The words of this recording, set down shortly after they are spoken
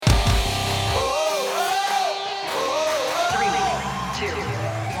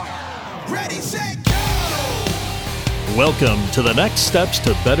Welcome to the Next Steps to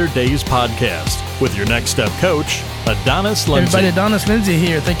Better Days podcast with your Next Step coach, Adonis Lindsay. Everybody, Adonis Lindsay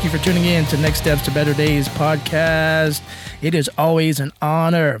here. Thank you for tuning in to Next Steps to Better Days podcast. It is always an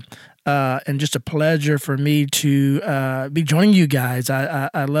honor and just a pleasure for me to be joining you guys.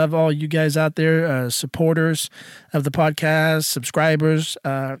 I love all you guys out there, supporters of the podcast, subscribers.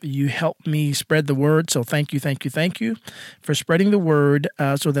 You help me spread the word, so thank you for spreading the word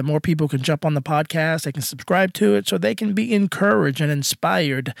so that more people can jump on the podcast, they can subscribe to it, so they can be encouraged and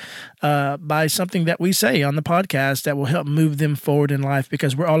inspired by something that we say on the podcast that will help move them forward in life,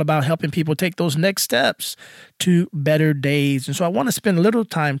 because we're all about helping people take those next steps to better days. And so I want to spend a little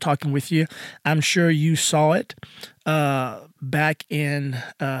time talking with you. I'm sure you saw it back in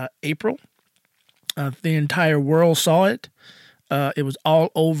April. The entire world saw it. It was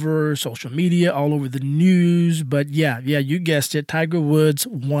all over social media, all over the news. But yeah, you guessed it. Tiger Woods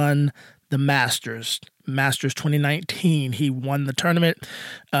won the Masters 2019. He won the tournament.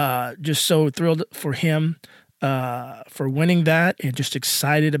 Just so thrilled for him for winning that, and just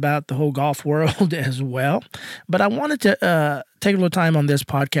excited about the whole golf world as well. But I wanted to take a little time on this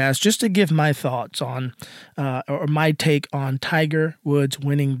podcast just to give my thoughts on, or my take on Tiger Woods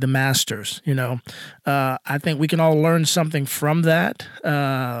winning the Masters. I think we can all learn something from that,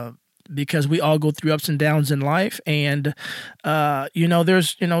 because we all go through ups and downs in life. And,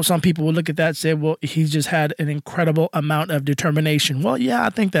 there's, some people will look at that and say, well, he's just had an incredible amount of determination. Well, yeah, I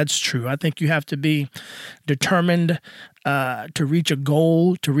think that's true. I think you have to be determined to reach a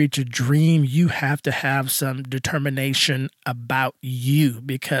goal, to reach a dream. You have to have some determination about you,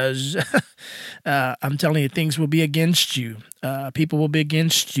 because I'm telling you, things will be against you. People will be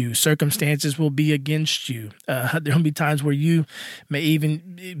against you. Circumstances will be against you. There will be times where you may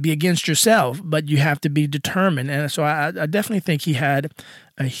even be against yourself, but you have to be determined. And so I definitely think he had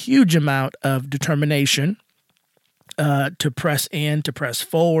a huge amount of determination to press in, to press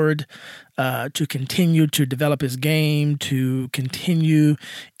forward, to continue to develop his game, to continue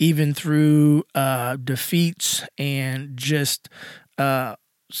even through defeats and just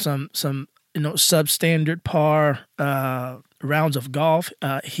some substandard par rounds of golf.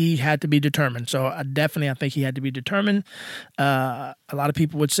 He had to be determined. So I think he had to be determined. A lot of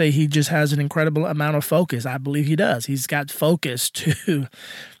people would say he just has an incredible amount of focus. I believe he does. He's got focus to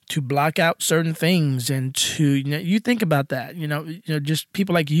block out certain things, and to, you think about that, just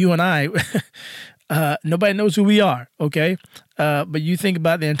people like you and I, nobody knows who we are. Okay. But you think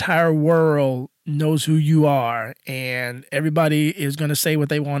about the entire world knows who you are, and everybody is going to say what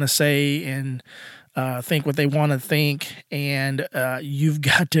they want to say and think what they want to think. And you've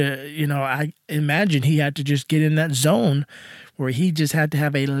got to, I imagine he had to just get in that zone where he just had to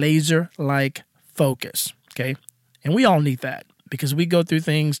have a laser-like focus. Okay. And we all need that, because we go through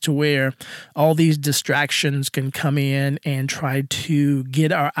things to where all these distractions can come in and try to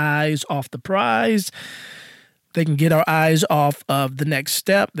get our eyes off the prize. They can get our eyes off of the next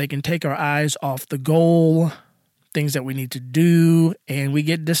step. They can take our eyes off the goal, things that we need to do, and we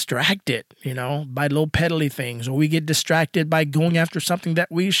get distracted, by little peddly things, or we get distracted by going after something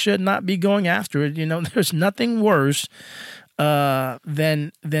that we should not be going after. There's nothing worse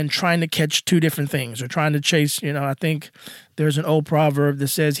than trying to catch two different things, or trying to chase. I think there's an old proverb that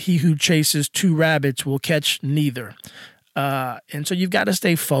says, "He who chases two rabbits will catch neither." And so you've got to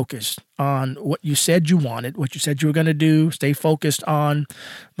stay focused on what you said you wanted, what you said you were going to do. Stay focused on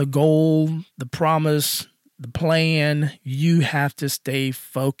the goal, the promise, the plan. You have to stay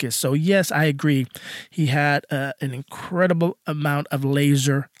focused. So yes, I agree. He had an incredible amount of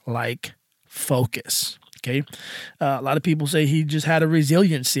laser-like focus. Okay. A lot of people say he just had a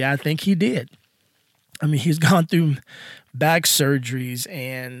resiliency. I think he did. I mean, he's gone through back surgeries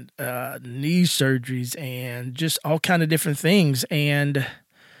and knee surgeries and just all kind of different things. And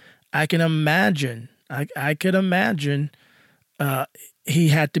I can imagine, he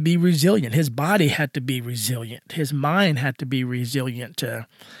had to be resilient. His body had to be resilient. His mind had to be resilient to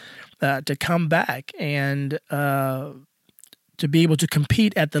come back and to be able to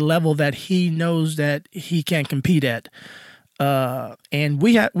compete at the level that he knows that he can compete at. And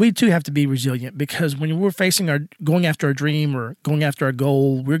we too have to be resilient, because when we're going after a dream or going after a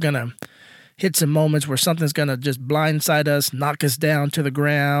goal, we're going to hit some moments where something's going to just blindside us, knock us down to the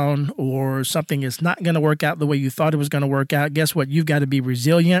ground, or something is not going to work out the way you thought it was going to work out. Guess what? You've got to be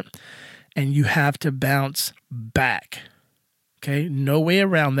resilient, and you have to bounce back. Okay? No way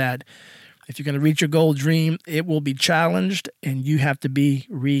around that. If you're going to reach your goal, dream, it will be challenged, and you have to be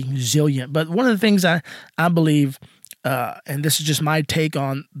resilient. But one of the things I believe, and this is just my take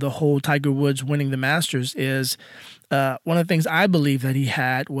on the whole Tiger Woods winning the Masters, is one of the things I believe that he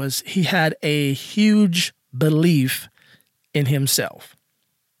had was he had a huge belief in himself.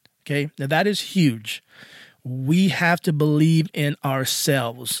 Okay, now that is huge. We have to believe in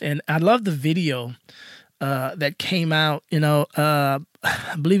ourselves. And I love the video that came out, I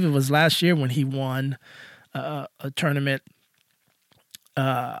believe it was last year when he won a tournament.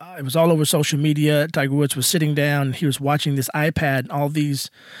 It was all over social media. Tiger Woods was sitting down and he was watching this iPad and all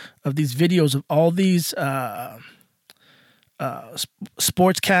these videos of all these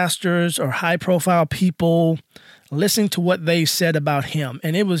sportscasters or high profile people listening to what they said about him.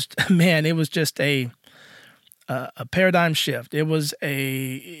 And it was just a paradigm shift. It was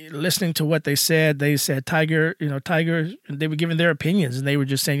listening to what they said. They said Tiger, they were giving their opinions and they were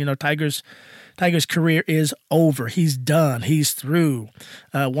just saying, Tiger's career is over. He's done. He's through.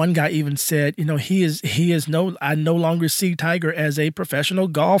 One guy even said, I no longer see Tiger as a professional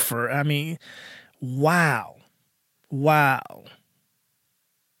golfer. I mean, wow.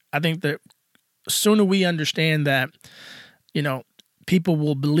 I think that sooner we understand that, people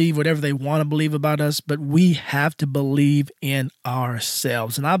will believe whatever they want to believe about us, but we have to believe in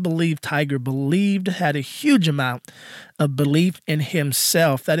ourselves. And I believe Tiger had a huge amount of belief in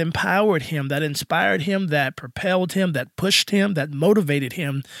himself that empowered him, that inspired him, that propelled him, that pushed him, that motivated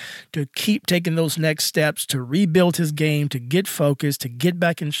him to keep taking those next steps, to rebuild his game, to get focused, to get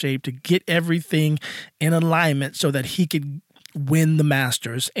back in shape, to get everything in alignment so that he could win the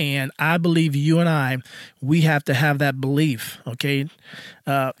Masters. And I believe you and we have to have that belief. Okay.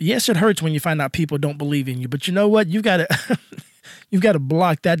 Yes, it hurts when you find out people don't believe in you, but you know what? You've got to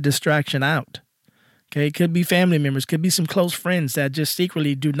block that distraction out. Okay. It could be family members, could be some close friends that just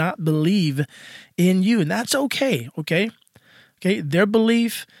secretly do not believe in you. And that's okay. Okay. Okay. Their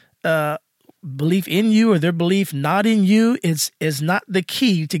belief in you or their belief not in you is not the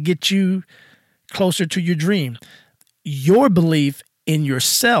key to get you closer to your dream. Your belief in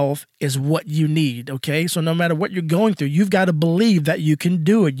yourself is what you need, okay? So no matter what you're going through, you've got to believe that you can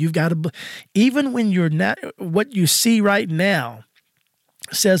do it. You've got to, even when you're not, what you see right now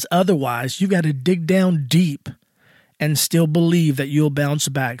says otherwise, you've got to dig down deep and still believe that you'll bounce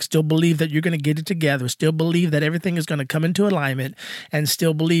back, still believe that you're going to get it together, still believe that everything is going to come into alignment, and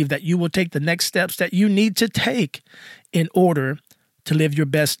still believe that you will take the next steps that you need to take in order to live your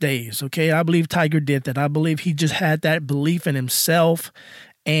best days, okay? I believe Tiger did that. I believe he just had that belief in himself,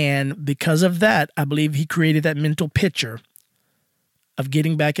 and because of that, I believe he created that mental picture of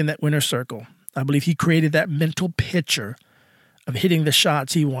getting back in that winner's circle. I believe he created that mental picture of hitting the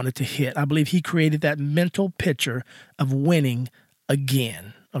shots he wanted to hit. I believe he created that mental picture of winning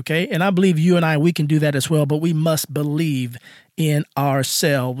again, okay? And I believe you and we can do that as well, but we must believe in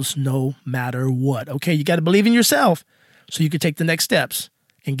ourselves no matter what, okay? You got to believe in yourself so you can take the next steps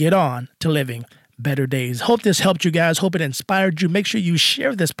and get on to living better days. Hope this helped you guys. Hope it inspired you. Make sure you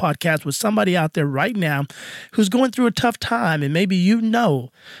share this podcast with somebody out there right now who's going through a tough time. And maybe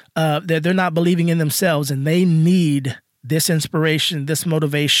that they're not believing in themselves and they need this inspiration, this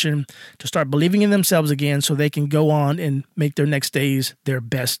motivation to start believing in themselves again so they can go on and make their next days their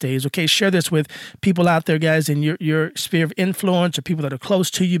best days. Okay, share this with people out there, guys, in your sphere of influence or people that are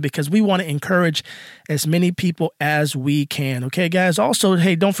close to you, because we want to encourage as many people as we can. Okay, guys. Also,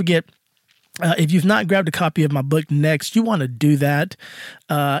 hey, don't forget, if you've not grabbed a copy of my book, Next, you want to do that.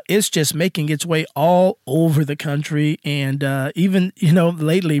 It's just making its way all over the country. And even,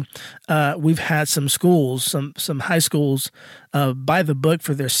 lately, we've had some schools, some high schools buy the book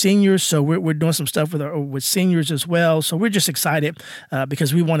for their seniors. So we're doing some stuff with seniors as well. So we're just excited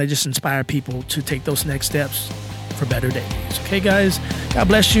because we want to just inspire people to take those next steps for better days. Okay, guys, God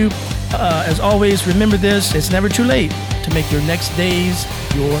bless you. As always, remember this, it's never too late to make your next days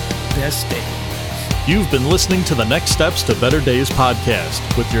your best days. You've been listening to the Next Steps to Better Days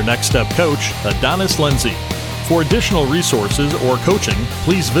podcast with your Next Step coach, Adonis Lindsay. For additional resources or coaching,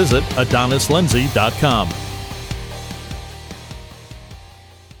 please visit adonislindsay.com.